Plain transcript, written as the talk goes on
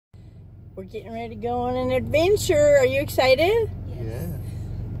We're getting ready to go on an adventure. Are you excited? Yeah.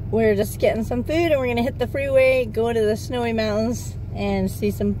 We're just getting some food and we're gonna hit the freeway, go to the snowy mountains and see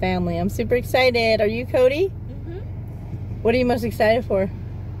some family. I'm super excited. Are you, Cody? Mm-hmm. What are you most excited for?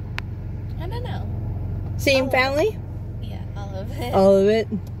 I don't know. Seeing family? Yeah, all of it. All of it?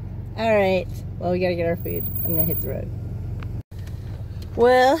 All right. Well, we gotta get our food and then hit the road.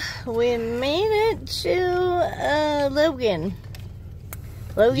 Well, we made it to Logan,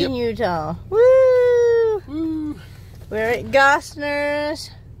 yep. Utah. Woo! Woo! We're at Gostner's.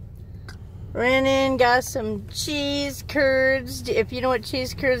 Ran in, got some cheese curds. If you know what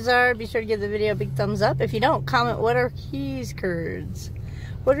cheese curds are, be sure to give the video a big thumbs up. If you don't, comment what are cheese curds.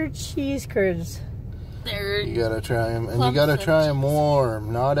 What are cheese curds? You gotta try them, and you gotta try them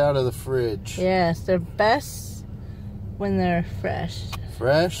warm, not out of the fridge. Yes, they're best when they're fresh.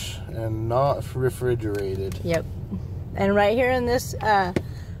 Fresh and not refrigerated. Yep. And right here in this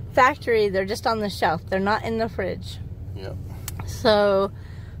factory, they're just on the shelf. They're not in the fridge. Yep. So,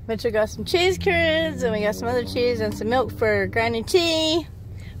 Mitchell got some cheese curds, and we got some other cheese and some milk for Granny T,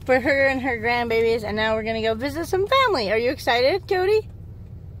 for her and her grandbabies, and now we're gonna go visit some family. Are you excited, Cody?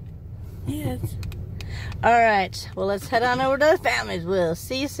 Yes. All right. Well, let's head on over to the families. We'll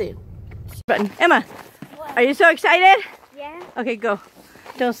see you soon. Button. Emma, what? Are you so excited? Yeah. Okay, go.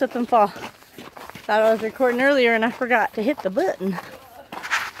 Don't slip and fall. Thought I was recording earlier and I forgot to hit the button.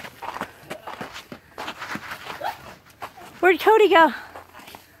 Where'd Cody go?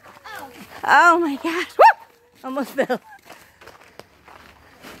 Oh my gosh. Woo! Almost fell.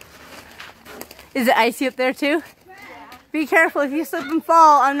 Is it icy up there too? Yeah. Be careful. If you slip and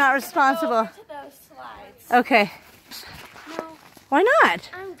fall, I'm not responsible. Go to those slides. Okay. No. Why not?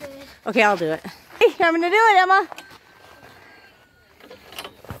 I'm good. Okay, I'll do it. Hey, I'm gonna do it, Emma.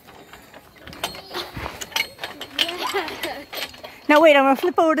 Now wait, I'm gonna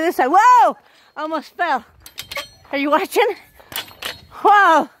flip over to this side. Whoa! Almost fell. Are you watching?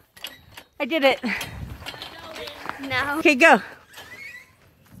 Whoa! I did it. No. Okay, go.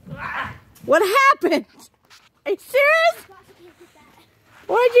 What happened? Are you serious?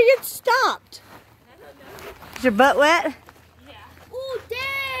 Why'd you get stopped? Is your butt wet? Yeah. Oh,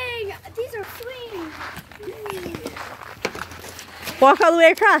 dang! These are swings. Walk all the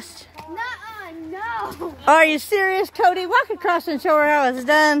way across. No. Oh, are you serious, Cody? Walk across and show her how it's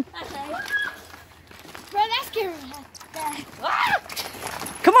done. Okay. Bro, that's scary.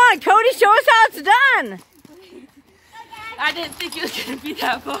 Come on, Cody, show us how it's done. I didn't think it was going to be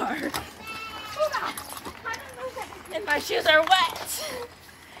that far. And my shoes are wet.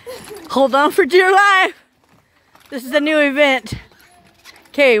 Hold on for dear life. This is a new event.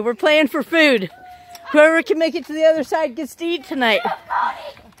 Okay, we're playing for food. Whoever can make it to the other side gets to eat tonight.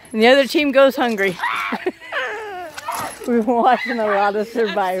 And the other team goes hungry. We've been watching a lot of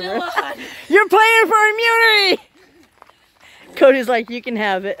Survivor. You're playing for immunity! Cody's like, you can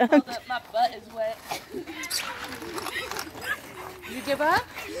have it. Hold up, my butt is wet. You give up?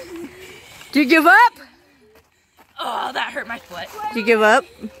 Do you give up? Oh, that hurt my foot. Do you give up?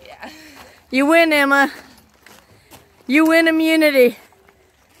 Yeah. You win, Emma. You win immunity.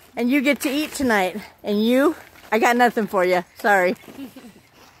 And you get to eat tonight. And you, I got nothing for you. Sorry.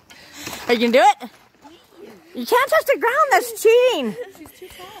 Are you gonna do it? You can't touch the ground, that's cheating. She's too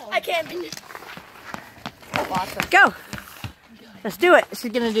tall. I can't be. Oh, awesome. Go. Let's do it.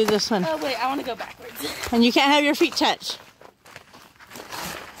 She's gonna do this one. Oh wait, I want to go backwards. And you can't have your feet touch.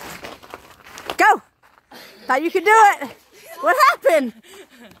 Go. Thought you could do it. What happened?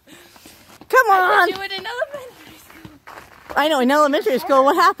 Come on. I could do it in elementary school. I know, in elementary school,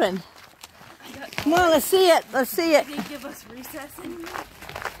 what happened? Come on, let's see it. Let's see it. Did they give us recess in?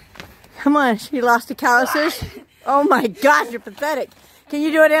 Come on, she lost the calluses. Oh my gosh, you're pathetic. Can you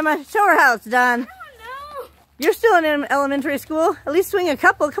do it, Emma? Show her how it's done. I don't know. You're still in elementary school. At least swing a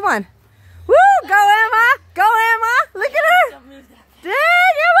couple. Come on. Woo! Go, Emma! Go, Emma! Look at her! Don't move that.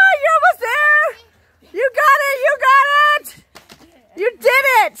 Dang, Emma, you're almost there! You got it! You got it! You did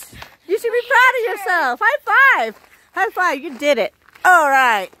it! You should be proud of yourself. High five! High five, you did it. All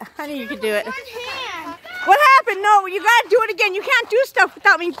right. I knew you could do it. One hand. What happened? No, you gotta do it again. You can't do stuff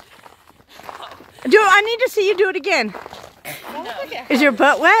without me. I need to see you do it again. No. Is your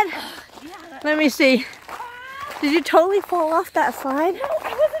butt wet? Yeah. Let me see. Did you totally fall off that slide? No,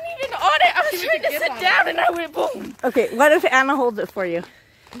 I wasn't even on it. I was trying to sit down and I went boom. Okay, what if Anna holds it for you?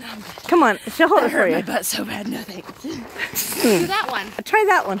 No, come on, she'll hold it for you. My butt so bad, no thanks. Do that one. Try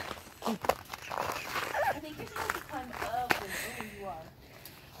that one. I think you're supposed to climb up and over you are.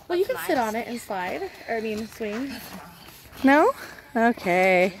 Well, you can sit on it and slide, or I mean swing. No?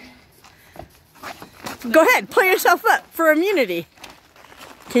 Okay. Go ahead, pull yourself up for immunity.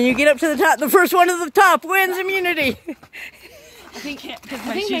 Can you get up to the top? The first one to the top wins immunity. I think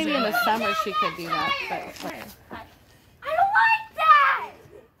maybe in the summer she could do that. But I don't like that!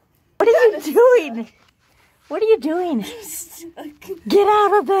 What are you doing? What are you doing? Get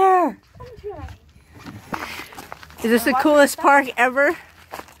out of there. Is this the coolest park ever?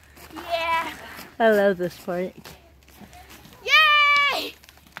 Yeah. I love this park. Yay!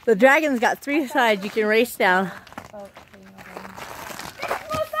 The dragon's got 3 sides you can race down.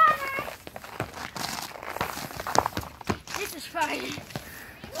 This is fun.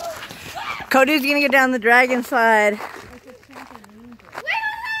 Cody's gonna go down the dragon slide. Wait!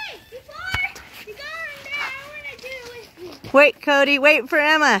 Before you go in there, I want to do it with you. Wait, Cody, wait for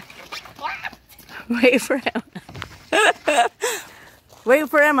Emma. Wait for Emma. Wait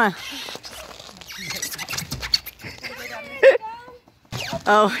for Emma.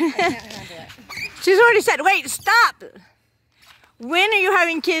 Oh. She's already said, wait, stop. When are you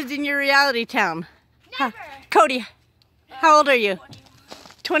having kids in your reality town? Never. Cody, how old are you?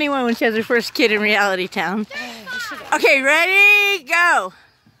 21 when she has her first kid in reality town. Okay, ready, go.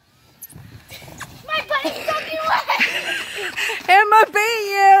 My buddy's soaking wet. Emma beat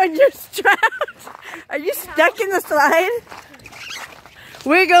you and you're strapped. Are you stuck in the slide?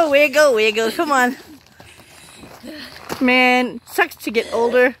 Wiggle, wiggle, wiggle. Come on. Man, sucks to get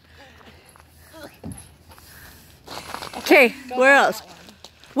older. Okay, where else?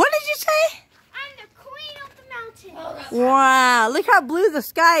 What did you say? I'm the queen of the mountain. Wow, look how blue the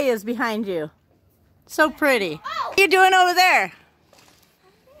sky is behind you. So pretty. What are you doing over there?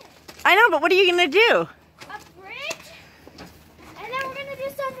 I know, but what are you going to do? A bridge? And then we're going to do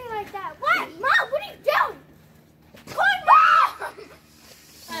something like that. What? Mom, what are you doing? Good Mom!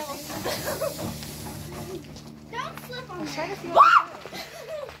 Don't slip on me.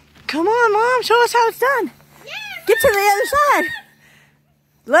 Come on, Mom, show us how it's done. Yeah, Get to the other side.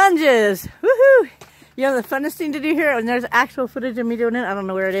 Lunges. Woohoo. You know the funnest thing to do here, and there's actual footage of me doing it. I don't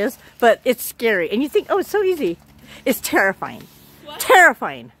know where it is, but it's scary. And you think, oh, it's so easy. It's terrifying. What?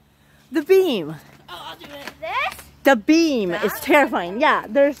 Terrifying. The beam. Oh, I'll do it. This? The beam is terrifying. Yeah,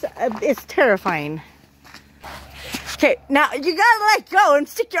 it's terrifying. Okay, now you gotta let go and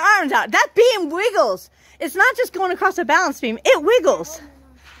stick your arms out. That beam wiggles. It's not just going across a balance beam. It wiggles.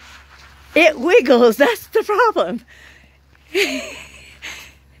 It wiggles. That's the problem.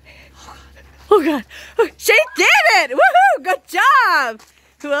 Oh God! She did it! Woohoo! Good job.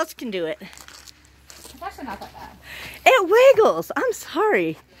 Who else can do it? it's actually not that bad. It wiggles. I'm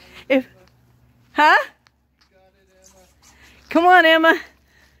sorry. Huh? Come on, Emma.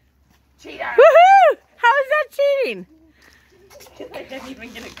 Cheater! Woohoo! How is that cheating? I didn't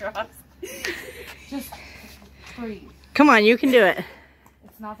even get across. Just breathe. Come on, you can do it.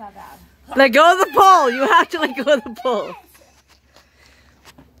 It's not that bad. Let go of the pole. You have to let go of the pole.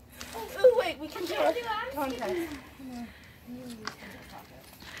 Oh, wait, we can do it. Come on, guys.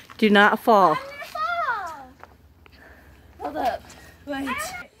 Do not fall. I'm gonna fall. Hold up. Wait.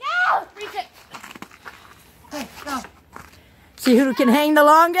 No! Reach it. Okay, go. See who can hang the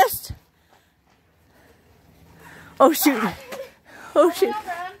longest? Oh shoot. Oh shoot.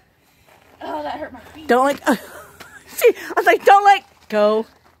 Oh, that hurt my feet. Don't let see, I was like, don't let go.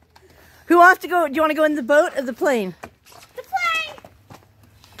 Who wants to go? Do you want to go in the boat or the plane? The plane!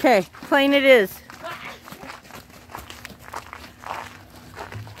 Okay, plane it is.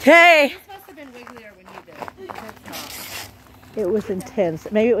 Okay. This must have been wigglier when you did it. It's not. It was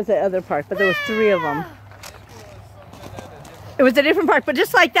intense. Maybe it was the other park, but there was 3 of them. It was a different park, but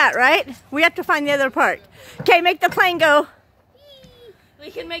just like that, right? We have to find the other park. Okay, make the plane go.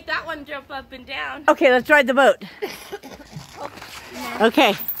 We can make that one jump up and down. Okay, let's ride the boat.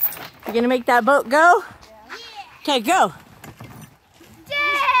 Okay. You gonna make that boat go? Okay, go.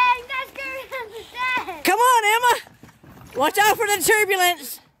 Dang! That's going on the deck! Come on, Emma. Watch out for the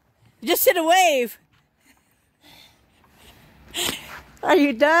turbulence. Just hit a wave. Are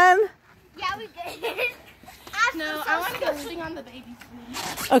you done? Yeah, we did. No, I want to go swing on the baby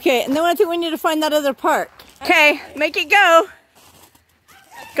swing. Okay, and then I think we need to find that other park. Okay, make it go.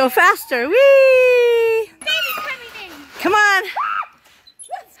 Go faster. Whee! Baby's coming in. Come on.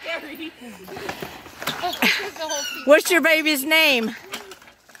 That's scary. What's your baby's name?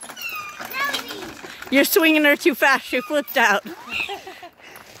 Melody. You're swinging her too fast. She flipped out.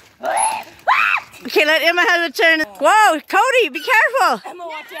 Okay, let Emma have a turn. Whoa, Cody, be careful. Emma,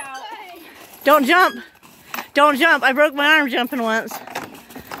 watch out. Don't jump. Don't jump. I broke my arm jumping once.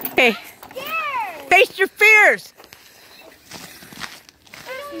 Okay. Face your fears.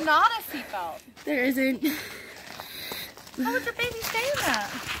 There's not a seatbelt. There isn't. How would the baby stay in that?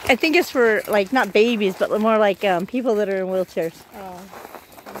 I think it's for, like, not babies, but more like people that are in wheelchairs. Oh.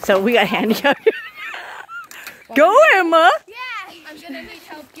 So we got handy out here. Go, Emma! Yeah. I'm gonna need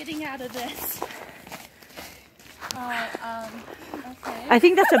help getting out of this. Okay. I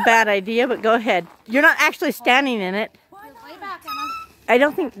think that's a bad idea, but go ahead. You're not actually standing in it. Way back, Emma. I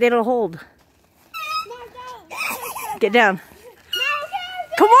don't think it'll hold. No, go. Get down. No, go.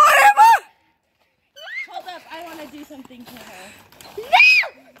 Come on, Emma! Hold up, I want to do something to her. No!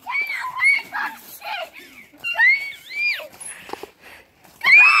 Get away from me!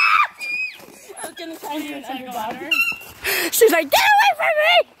 I was gonna try and do an underwater. She's like, get away from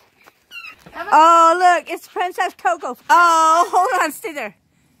me! Oh, look, it's Princess CoCo. Oh, hold on, stay there.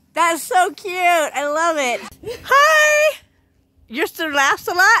 That's so cute. I love it. Hi! You're Sir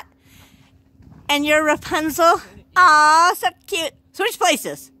Laughs-a-Lot? And you're Rapunzel? Aw, so cute. Switch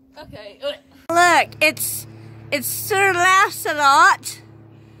places. Okay. Look, it's Sir Laughs-a-Lot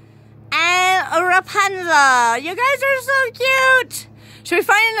and Rapunzel. You guys are so cute. Should we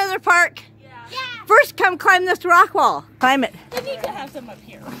find another park? Yeah. First, come climb this rock wall. Climb it. We need to have some up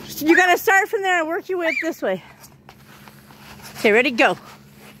here. You gotta start from there and work your way up this way. Okay, ready, go.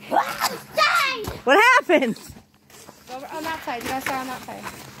 What happens? Go on that side. You gotta start on that side.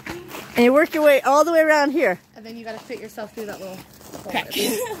 And you work your way all the way around here. And then you gotta fit yourself through that little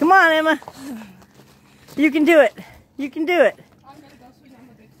hole. Come on, Emma. You can do it. You can do it. I'm gonna go swing on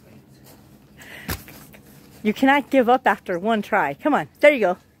the big swing. You cannot give up after one try. Come on. There you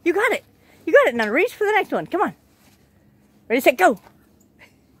go. You got it. You got it. Now reach for the next one. Come on. Ready, set, go. Oh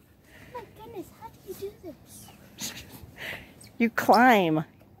my goodness, how do you do this? You climb.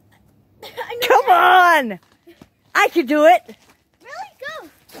 Come on. I could do it. Really?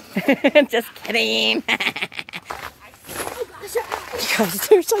 Go. Just kidding. Guys,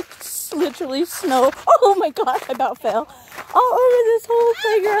 there's like literally snow. Oh my god, I about fell. All over this whole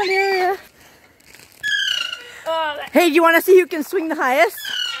playground area. Hey, do you want to see who can swing the highest?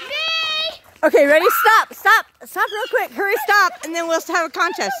 Me! Okay, ready? Stop, stop, stop real quick. Hurry, stop, and then we'll have a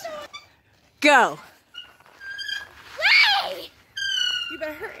contest. Go. Wait! You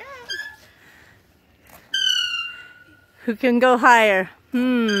better hurry up. Who can go higher? All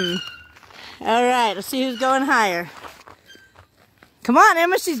right, let's see who's going higher. Come on,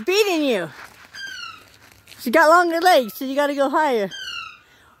 Emma, she's beating you. She got longer legs, so you got to go higher.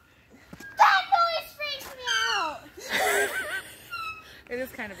 That noise freaks me out! It is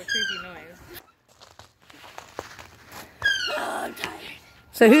kind of a creepy noise. Oh, I'm tired.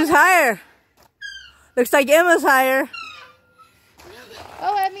 So who's higher? Looks like Emma's higher.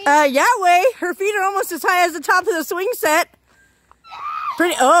 Oh, I mean. Yahweh, her feet are almost as high as the top of the swing set.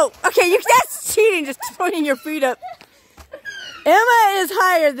 Pretty. Oh, okay. That's cheating. Just pointing your feet up. Emma is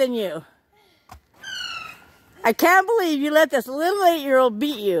higher than you. I can't believe you let this little 8-year-old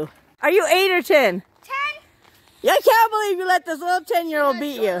beat you. Are you 8 or 10? 10? I can't believe you let this little 10-year-old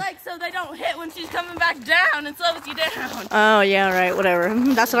beat you. Like so they don't hit when she's coming back down and slows you down. Oh yeah, right. Whatever.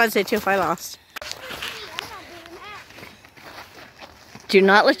 That's what I'd say too if I lost. Do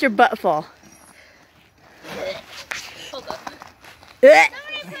not let your butt fall. Hold up. Somebody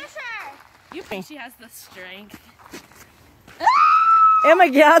push her! You think she has the strength? Emma,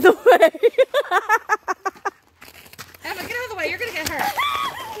 get out of the way. Emma, get out of the way. You're gonna get hurt.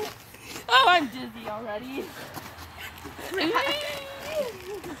 Oh, I'm dizzy already.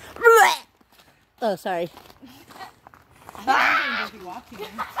 Oh, sorry. I'm dizzy watching you.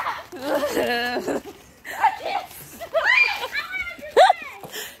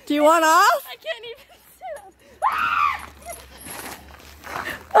 Do you want off? I can't even sit up.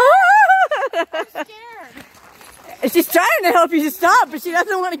 I'm scared. She's trying to help you stop, but she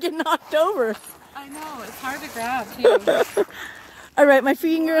doesn't want to get knocked over. I know, it's hard to grab too. All right, my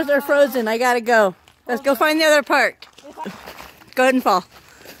fingers are frozen. I gotta go. Let's go find the other park. Go ahead and fall.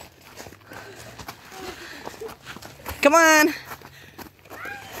 Come on.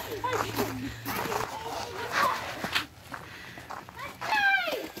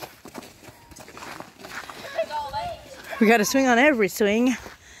 We gotta swing on every swing.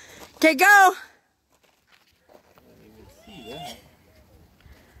 Okay, go.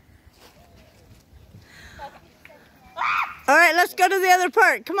 All right, let's go to the other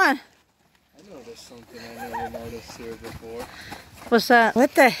park. Come on. I noticed something I never noticed here before. What's that?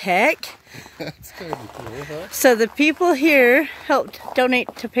 What the heck? That's kind of cool, huh? So the people here helped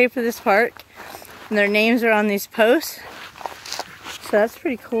donate to pay for this park, and their names are on these posts. So that's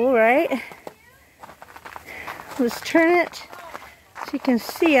pretty cool, right? Let's turn it so you can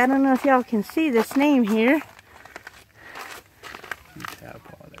see. I don't know if y'all can see this name here. You tap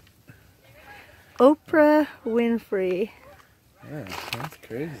on it. Oprah Winfrey. Yeah, that's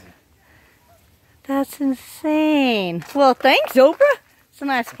crazy. That's insane. Well, thanks, Oprah. It's a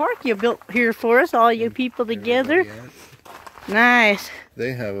nice park you built here for us, all you people together. Nice.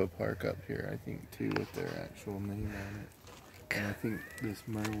 They have a park up here, I think, too, with their actual name on it. And I think this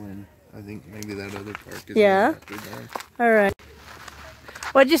Merlin, I think maybe that other park is yeah. after them. All right.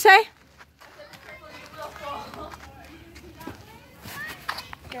 What'd you say?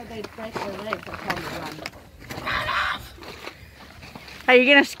 Yeah, they break their legs. That's how they run. Are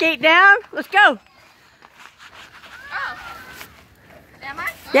you gonna skate down? Let's go. Oh. Am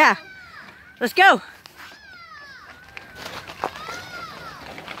I? Yeah. Let's go.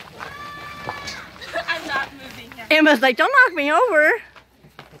 I'm not moving now. Emma's like, don't knock me over.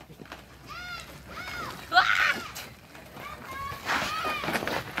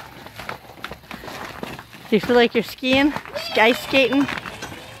 Do you feel like you're skiing? Ice skating?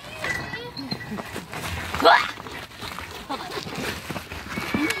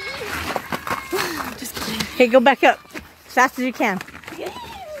 Okay, go back up as fast as you can.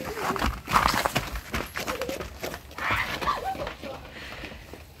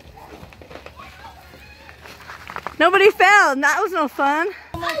 Nobody fell. That was no fun.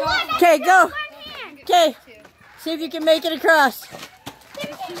 Okay, go. Okay, see if you can make it across.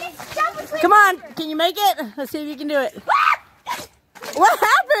 Come on, can you make it? Let's see if you can do it. What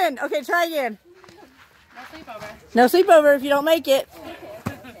happened? Okay, try again. No sleepover. No sleepover if you don't make it.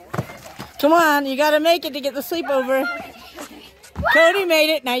 Come on, you gotta make it to get the sleepover. Cody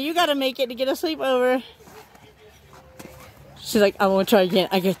made it, now you gotta make it to get a sleepover. She's like, I wanna try again.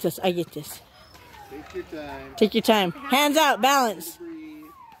 I get this, I get this. Take your time. Take your time. Hands out, balance.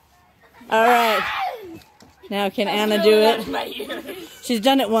 All right. Now can Anna do it? She's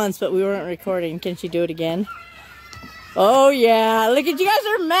done it once, but we weren't recording. Can she do it again? Oh yeah, look at you guys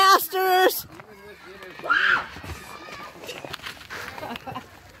are masters.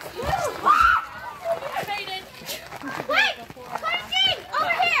 I made it. Wait! Cody!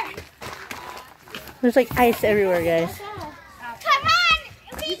 Over here! There's like ice everywhere, guys. Come on!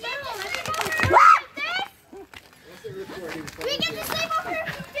 We get to sleep over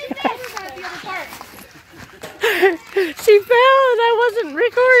She fell and I wasn't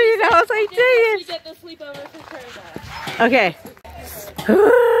recording. I was like, dang You it. get the sleepover for CRAZYAD. Okay. Keep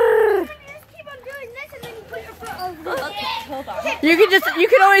on doing this and then you put your foot over. Okay, hold on. You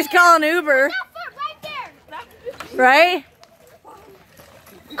could always call an Uber, That foot right there. right?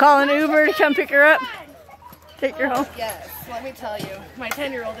 Call an Uber to come pick her up. Take her home. Yes, let me tell you. My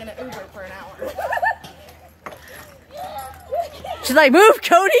 10-year-old in an Uber for an hour. She's like, move,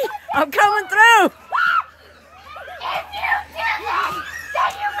 Cody. I'm coming through. If you do this,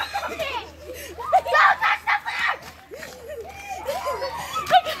 then you move it. Don't touch the food.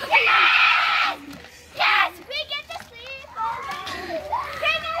 Yes, we get to sleep over.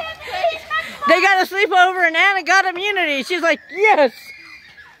 They got a sleepover and Anna got immunity. She's like, yes.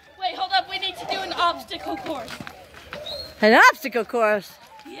 Wait, hold up. We need to do an obstacle course. An obstacle course.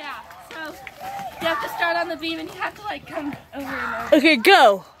 Yeah, so you have to start on the beam and you have to like come over and over. Okay,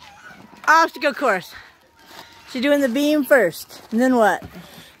 go. Obstacle course. She's doing the beam first. And then what?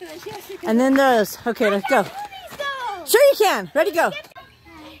 And then she has to go. And then those. Okay, let's go. Sure you can. Ready, go.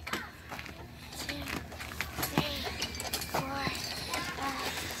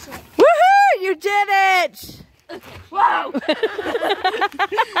 Woohoo! You did it! Whoa!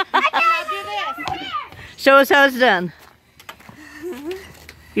 I can't do this. Show us how it's done.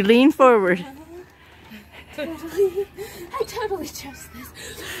 You lean forward. I totally trust this.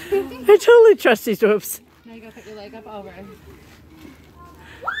 I totally trust these ropes. Now you gotta put your leg up over.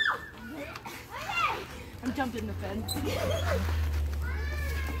 I'm jumping the fence.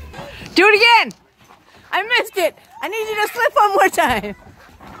 Do it again! I missed it! I need you to slip one more time.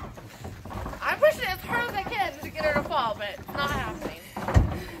 I'm pushing as hard as I can to get her to fall, but it's not happening.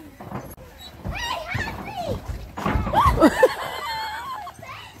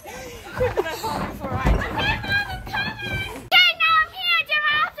 You're gonna fall before I do. Okay, now I'm here. Do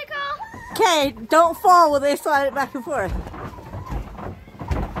my obstacle. Okay, don't fall while they slide it back and forth.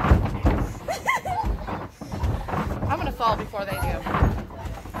 I'm gonna fall before they do.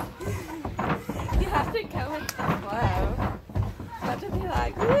 You have to go in slow. You have to be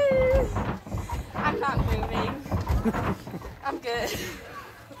like, woo! I'm not moving. I'm good.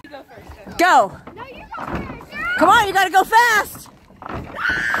 You go first. Then. Go! No, you go first. Come on, you gotta go fast!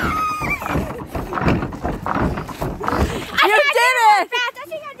 You did it! Fast. I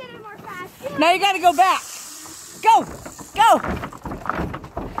think I did it more fast. Now you gotta go back. Go! Go!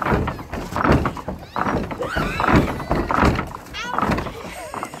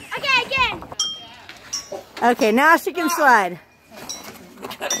 Okay, again. Okay, now she can slide.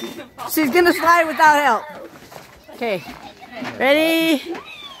 She's gonna slide without help. Okay, ready?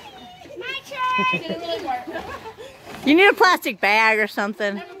 You need a plastic bag or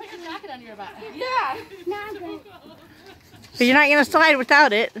something. Never put your jacket under your butt. Yeah. No, I'm good. But you're not gonna slide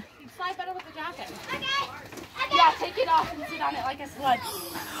without it. You slide better with the jacket. Okay. Yeah, take it off and sit on it like a sled.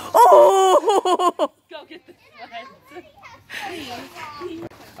 Oh! Go get the sled.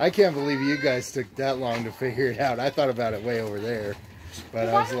 I can't believe you guys took that long to figure it out. I thought about it way over there. But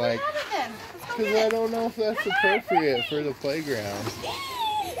I was like, because I don't know if that's appropriate for the playground.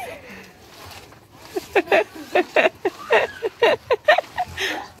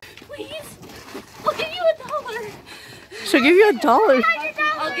 Please, I'll give you $1. She'll give you $1.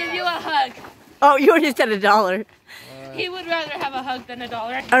 I'll give you a hug. Oh, you already said $1. He would rather have a hug than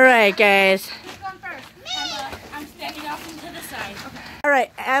 $1. All right, guys. Who's going first? I'm standing off into the side. Okay. All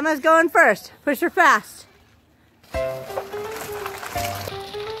right, Emma's going first. Push her fast.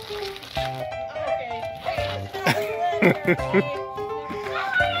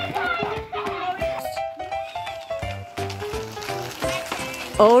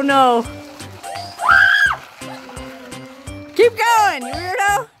 Oh no. Keep going, you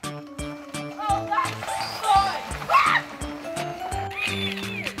weirdo.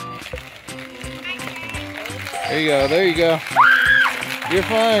 There you go, there you go. You're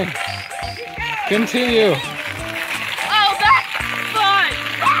fine. Continue. Oh, that's fun!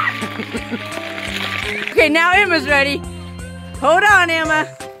 Okay, now Emma's ready. Hold on, Emma.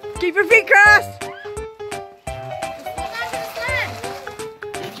 Keep your feet crossed.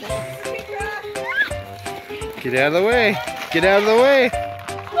 Get out of the way. Get out of the way.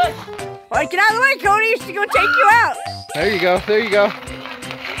 All right, get out of the way, Cody. She's gonna take you out. There you go, there you go.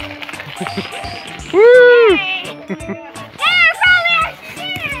 Woo!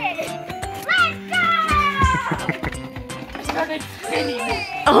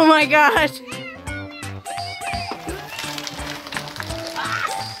 Oh my gosh.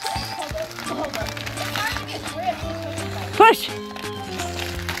 Push.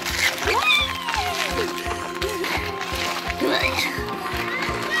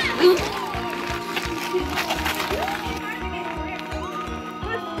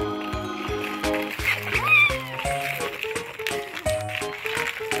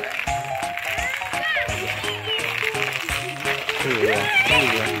 There we go, there we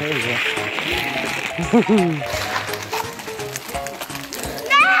go, there we go.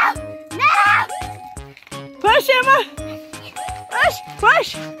 Push, Emma. Push, push.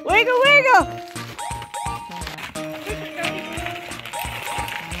 Wiggle, wiggle.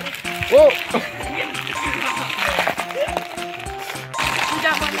 Whoa!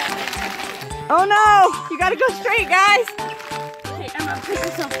 Oh no, you gotta go straight, guys. Okay, Emma, push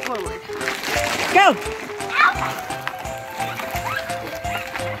yourself forward. Go.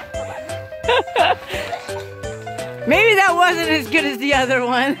 Maybe that wasn't as good as the other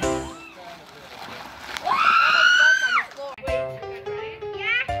one.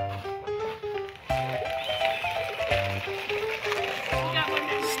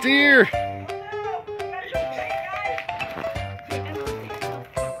 Steer!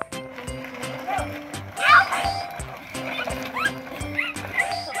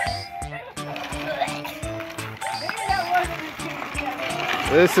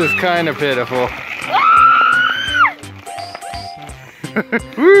 This is kind of pitiful.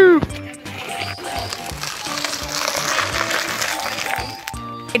 Woo!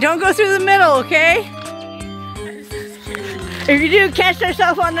 Hey, don't go through the middle, okay? If you do, catch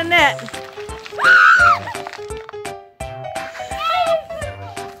yourself on the net.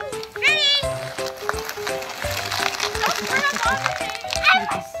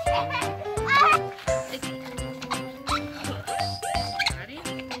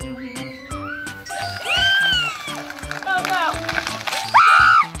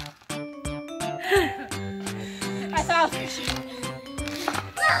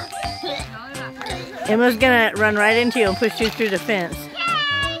 Emma's gonna run right into you and push you through the fence.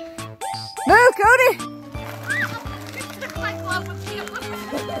 Move, Cody!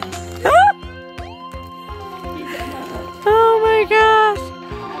 Oh my gosh!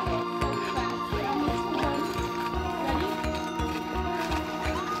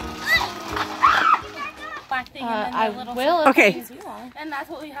 I will. Okay. And that's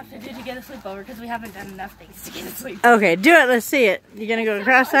what we have to do to get a sleepover because we haven't done enough things to get a sleepover. Okay, do it. Let's see it. You gonna go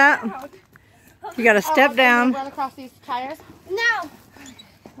across that? You gotta step down. Run across these tires? No.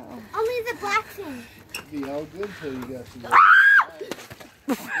 Only the black thing. Be all good till you got to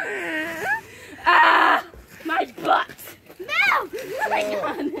Ah! My butt! No! Oh my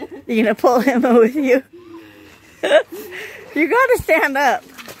God. You gonna pull Emma with you? You gotta stand up.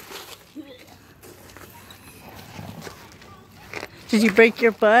 Did you break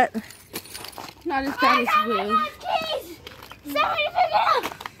your butt? Not as bad as blue. Somebody pick it up.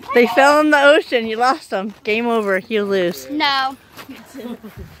 They fell in the ocean. You lost them. Game over. You lose. No.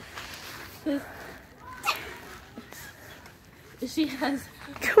 She has.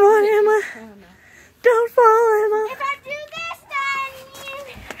 Come on, Emma. Don't fall, Emma. If I do this, then me and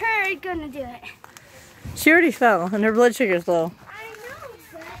her are gonna do it. She already fell, and her blood sugar's low. I know,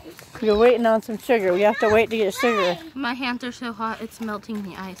 but... You're waiting on some sugar. We have to wait to get sugar. My hands are so hot, it's melting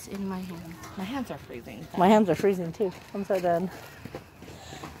the ice in my hands. My hands are freezing. My hands are freezing too. I'm so done.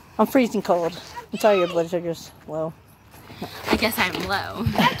 I'm freezing cold. I'm sorry your blood sugar's low. I guess I'm low.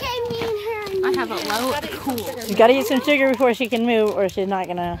 Okay, me and her. I have a low cool. You gotta eat some sugar before she can move, or she's not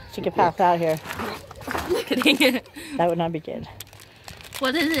gonna. She could pass out here. That would not be good.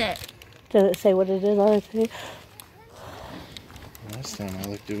 What is it? Does it say what it is? I'll say. Last time I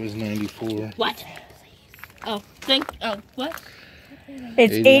looked, it was 94. What? Oh, what?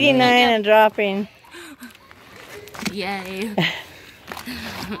 It's 89 and dropping. Yay.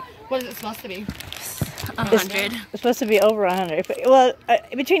 What is it supposed to be? 100. It's supposed to be over 100. Well,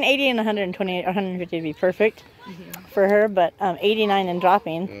 between 80 and 120 or 150 would be perfect for her, but 89 and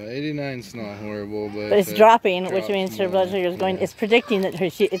dropping. 89's not horrible, but it's dropping, which means her blood sugar is going. Yeah. It's predicting that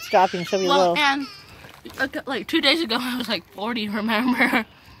it's dropping. She'll be low. And like 2 days ago, I was like 40. Remember?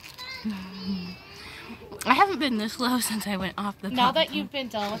 I haven't been this low since I went off the. Now that you've been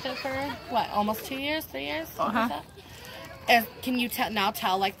done with it for what, almost 2 years, 3 years? Can you now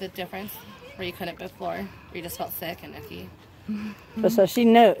tell like the difference where you couldn't before, where you just felt sick and icky? So she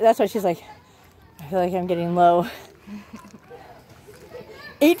knows. That's why she's like, I feel like I'm getting low.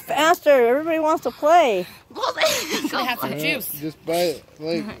 Eat faster! Everybody wants to play. They have some juice. Just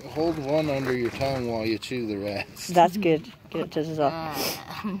hold one under your tongue while you chew the rest. That's good. Get it to dissolve.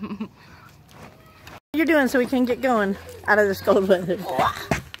 What you're doing so we can get going out of this cold weather.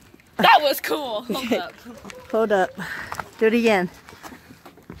 That was cool. Hold up. Hold up. Do it again.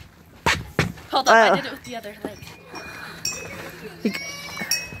 Hold up. I did it with the other leg.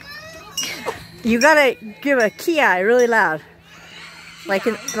 You gotta give a ki really loud, like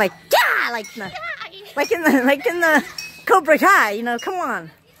in the Cobra Kai. You know, come on,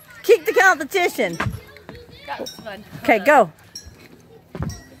 kick the competition. That was fun. Okay, go.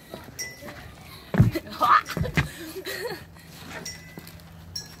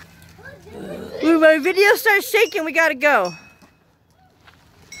 When my video starts shaking, we gotta go.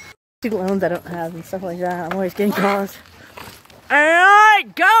 Student loans I don't have and stuff like that. I'm always getting calls. All right,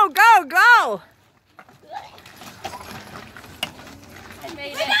 go, go, go. I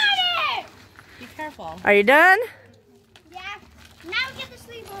made We got it! Be careful. Are you done? Yeah. Now we get to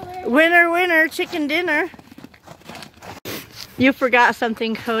sleep over. Winner, winner, chicken dinner. You forgot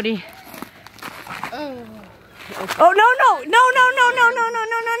something, Cody. Oh, no.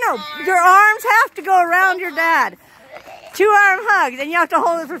 Your arms have to go around your dad. 2 arm hugs, and you have to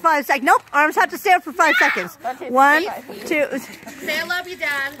hold it for 5 seconds. Nope, arms have to stay up for 5 seconds. 1, 2. Say I love you,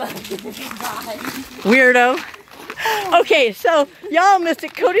 Dad. Weirdo. Okay, so y'all missed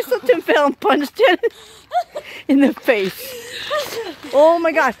it. Cody slipped and fell and punched it in the face. Oh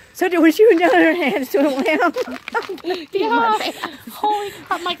my gosh. So when she went down on her hands to a lamb. Yeah. Holy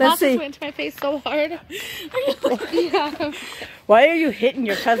crap, my glasses went into my face so hard. Yeah. Why are you hitting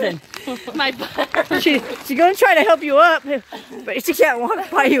your cousin? My butt. She's going to try to help you up, but she can't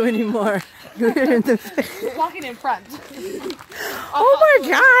walk by you anymore. You're in the face. Walking in front. Oh my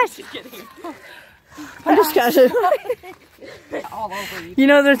gosh. I'm disgusted. All over you. You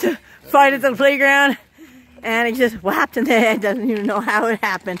know, there's a fight at the playground, and it just whapped in the head. Doesn't even know how it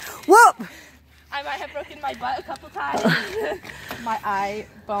happened. Whoop! I might have broken my butt a couple times. My eye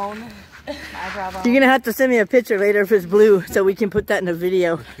bone, my eyebrow bone. You're gonna have to send me a picture later if it's blue, so we can put that in a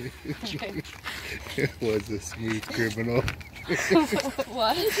video. It was a smooth criminal.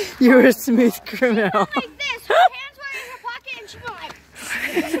 What? You were a smooth criminal. Like this. Her hands were in her pocket and she went like...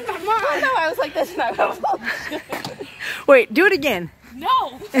 Mom, I know I was like this and I was Wait, do it again.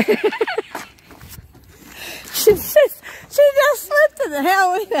 No! She just slipped in the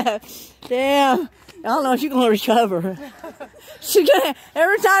hell with that. Damn. I don't know if she's gonna recover.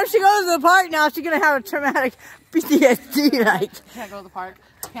 Every time she goes to the park now, she's gonna have a traumatic PTSD. Like, Can't go to the park.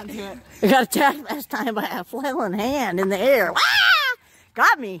 Can't do it. I got attacked last time by a flailing hand in the air. Ah!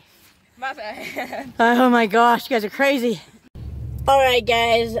 Got me. My bad. Oh my gosh, you guys are crazy. All right,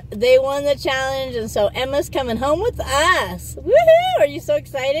 guys, they won the challenge, and so Emma's coming home with us. Woohoo! Are you so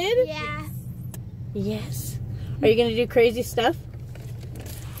excited? Yeah. Yes. Are you gonna do crazy stuff?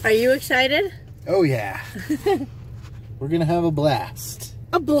 Are you excited? Oh yeah. We're gonna have a blast.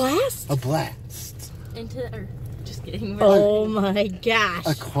 A blast? A blast. Into the earth. just kidding. Oh my gosh.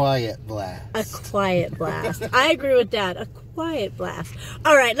 A quiet blast. A quiet blast. I agree with that. A quiet blast.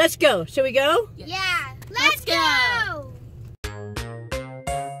 All right, let's go. Shall we go? Yeah, let's go.